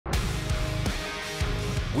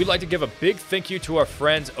We'd like to give a big thank you to our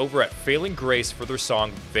friends over at Failing Grace for their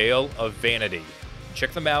song Veil of Vanity.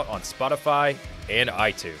 Check them out on Spotify and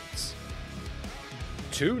iTunes.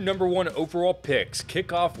 Two #1 overall picks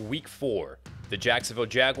kick off Week 4. The Jacksonville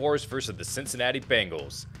Jaguars versus the Cincinnati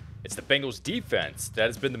Bengals. It's the Bengals defense that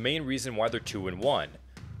has been the main reason why they're 2-1.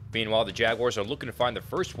 Meanwhile, the Jaguars are looking to find their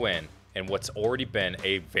first win in what's already been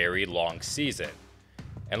a very long season.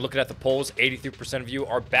 And looking at the polls, 83% of you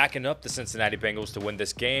are backing up the Cincinnati Bengals to win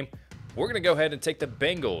this game. We're going to go ahead and take the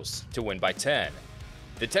Bengals to win by 10.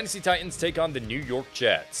 The Tennessee Titans take on the New York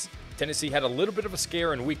Jets. Tennessee had a little bit of a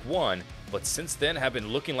scare in Week 1, but since then have been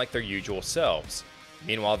looking like their usual selves.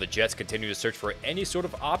 Meanwhile, the Jets continue to search for any sort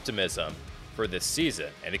of optimism for this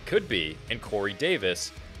season, and it could be in Corey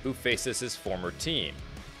Davis, who faces his former team.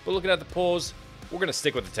 But looking at the polls, we're going to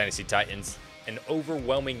stick with the Tennessee Titans. An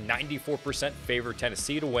overwhelming 94% favor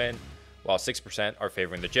Tennessee to win, while 6% are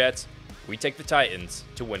favoring the Jets. We take the Titans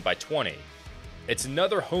to win by 20. It's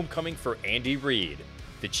another homecoming for Andy Reid.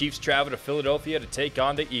 The Chiefs travel to Philadelphia to take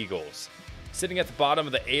on the Eagles. Sitting at the bottom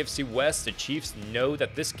of the AFC West, the Chiefs know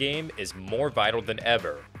that this game is more vital than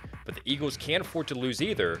ever. But the Eagles can't afford to lose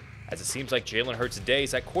either, as it seems like Jalen Hurts'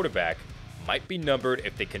 days at quarterback might be numbered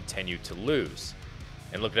if they continue to lose.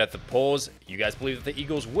 And looking at the polls, you guys believe that the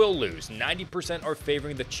Eagles will lose. 90% are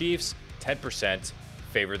favoring the Chiefs, 10%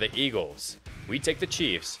 favor the Eagles. We take the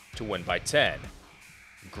Chiefs to win by 10.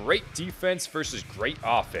 Great defense versus great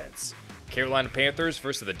offense. Carolina Panthers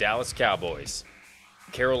versus the Dallas Cowboys.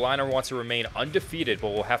 Carolina wants to remain undefeated, but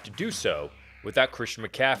will have to do so without Christian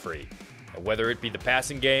McCaffrey. And whether it be the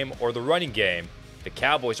passing game or the running game, the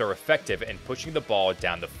Cowboys are effective in pushing the ball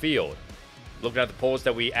down the field. Looking at the polls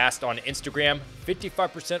that we asked on Instagram,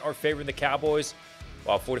 55% are favoring the Cowboys,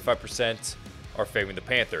 while 45% are favoring the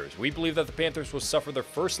Panthers. We believe that the Panthers will suffer their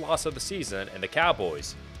first loss of the season, and the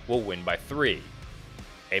Cowboys will win by 3.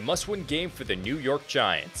 A must-win game for the New York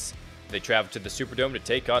Giants. They travel to the Superdome to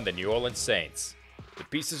take on the New Orleans Saints. The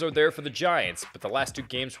pieces are there for the Giants, but the last 2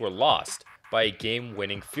 games were lost by a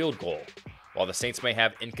game-winning field goal. While the Saints may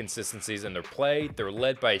have inconsistencies in their play, they're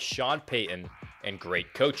led by Sean Payton and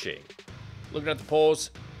great coaching. Looking at the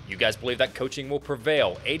polls, you guys believe that coaching will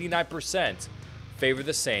prevail. 89% favor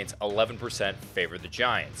the Saints, 11% favor the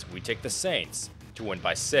Giants. We take the Saints to win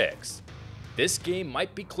by 6. This game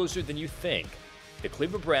might be closer than you think. The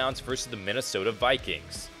Cleveland Browns versus the Minnesota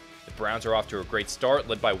Vikings. The Browns are off to a great start,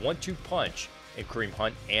 led by 1-2 punch in Kareem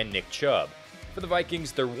Hunt and Nick Chubb. For the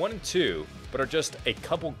Vikings, they're 1-2, but are just a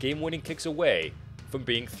couple game-winning kicks away from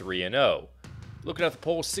being 3-0. Looking at the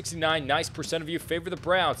polls, 69% of you favor the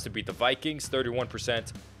Browns to beat the Vikings,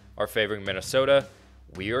 31% are favoring Minnesota.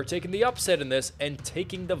 We are taking the upset in this and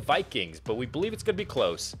taking the Vikings, but we believe it's going to be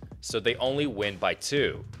close, so they only win by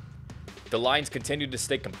 2. The Lions continue to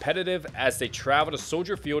stay competitive as they travel to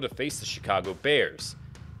Soldier Field to face the Chicago Bears.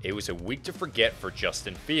 It was a week to forget for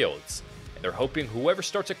Justin Fields, and they're hoping whoever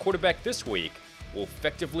starts at quarterback this week will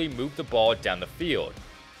effectively move the ball down the field.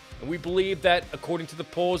 And we believe that, according to the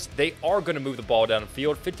polls, they are going to move the ball down the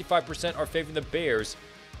field. 55% are favoring the Bears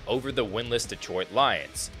over the winless Detroit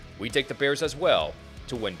Lions. We take the Bears as well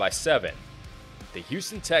to win by 7. The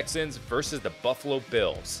Houston Texans versus the Buffalo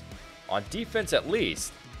Bills. On defense at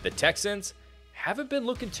least, the Texans haven't been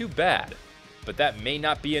looking too bad, but that may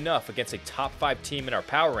not be enough against a top 5 team in our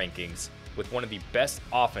power rankings with one of the best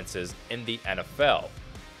offenses in the NFL.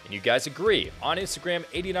 And you guys agree. On Instagram,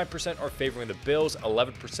 89% are favoring the Bills,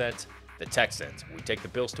 11% the Texans. We take the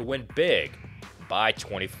Bills to win big by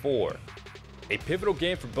 24. A pivotal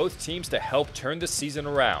game for both teams to help turn the season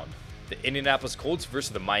around. The Indianapolis Colts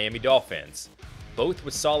versus the Miami Dolphins. Both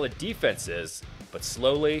with solid defenses, but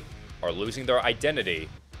slowly are losing their identity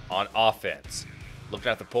on offense.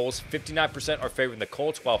 Looking at the polls, 59% are favoring the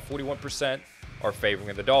Colts, while 41% are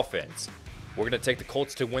favoring the Dolphins. We're going to take the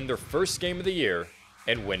Colts to win their first game of the year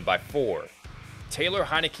and win by 4. Taylor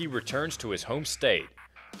Heineke returns to his home state.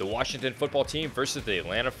 The Washington football team versus the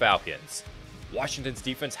Atlanta Falcons. Washington's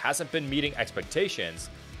defense hasn't been meeting expectations,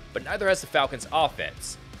 but neither has the Falcons'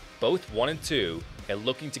 offense. Both 1-2 and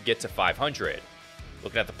looking to get to 500.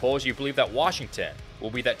 Looking at the polls, you believe that Washington will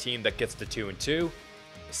be that team that gets to 2-2.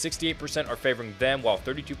 68% are favoring them, while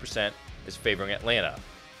 32% is favoring Atlanta.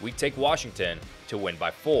 We take Washington to win by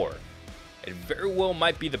 4. It very well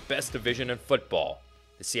might be the best division in football.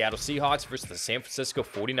 The Seattle Seahawks versus the San Francisco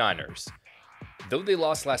 49ers. Though they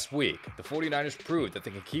lost last week, the 49ers proved that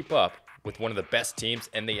they can keep up with one of the best teams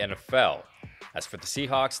in the NFL. As for the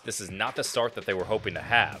Seahawks, this is not the start that they were hoping to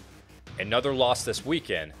have. Another loss this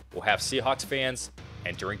weekend will have Seahawks fans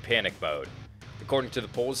entering panic mode. According to the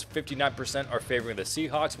polls, 59% are favoring the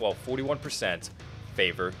Seahawks, while 41%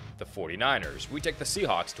 favor the 49ers. We take the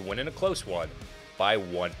Seahawks to win in a close one by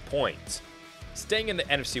 1 point. Staying in the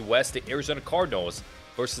NFC West, the Arizona Cardinals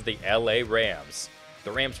versus the LA Rams.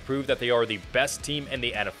 The Rams proved that they are the best team in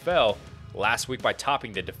the NFL last week by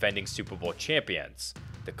topping the defending Super Bowl champions.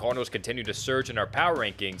 The Cardinals continue to surge in our power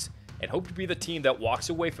rankings and hope to be the team that walks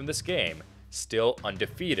away from this game still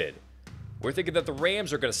undefeated. We're thinking that the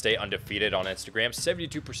Rams are going to stay undefeated on Instagram.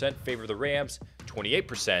 72% favor the Rams,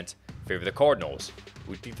 28% favor the Cardinals.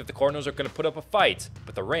 We think that the Cardinals are going to put up a fight,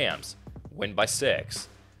 but the Rams win by 6.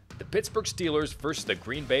 The Pittsburgh Steelers versus the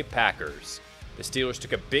Green Bay Packers. The Steelers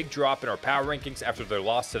took a big drop in our power rankings after their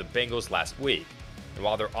loss to the Bengals last week. And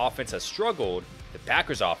while their offense has struggled, the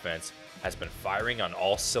Packers' offense has been firing on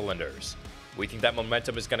all cylinders. We think that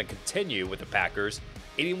momentum is going to continue with the Packers.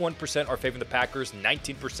 81% are favoring the Packers,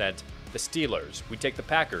 19% the Steelers. We take the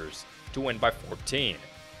Packers to win by 14.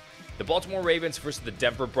 The Baltimore Ravens versus the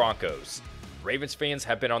Denver Broncos. Ravens fans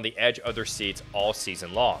have been on the edge of their seats all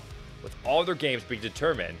season long, with all their games being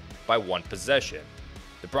determined by one possession.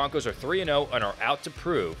 The Broncos are 3-0 and are out to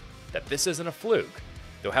prove that this isn't a fluke.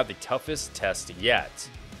 They'll have the toughest test yet.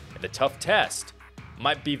 And the tough test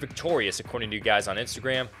might be victorious according to you guys on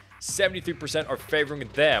Instagram. 73% are favoring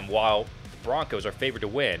them, while the Broncos are favored to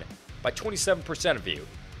win by 27% of you.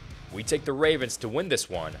 We take the Ravens to win this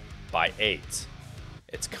one by 8.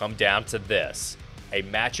 It's come down to this, a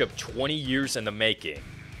matchup 20 years in the making.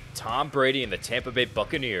 Tom Brady and the Tampa Bay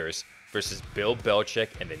Buccaneers versus Bill Belichick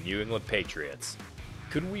and the New England Patriots.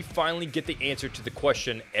 Could we finally get the answer to the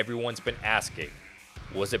question everyone's been asking?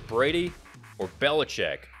 Was it Brady or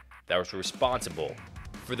Belichick that was responsible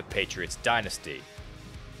for the Patriots dynasty?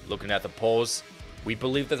 Looking at the polls, we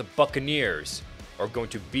believe that the Buccaneers are going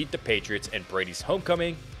to beat the Patriots in Brady's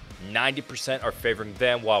homecoming. 90% are favoring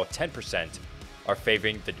them, while 10% are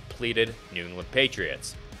favoring the depleted New England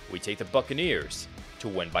Patriots. We take the Buccaneers to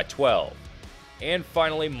win by 12. And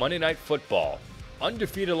finally, Monday Night Football.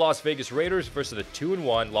 Undefeated Las Vegas Raiders versus the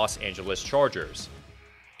 2-1 Los Angeles Chargers.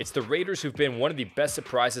 It's the Raiders who've been one of the best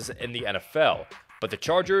surprises in the NFL, but the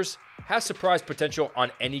Chargers have surprise potential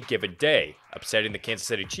on any given day, upsetting the Kansas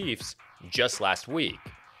City Chiefs just last week.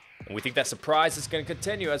 And we think that surprise is going to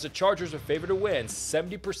continue as the Chargers are favored to win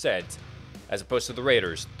 70% as opposed to the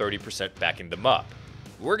Raiders 30% backing them up.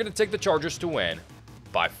 We're going to take the Chargers to win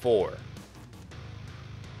by 4.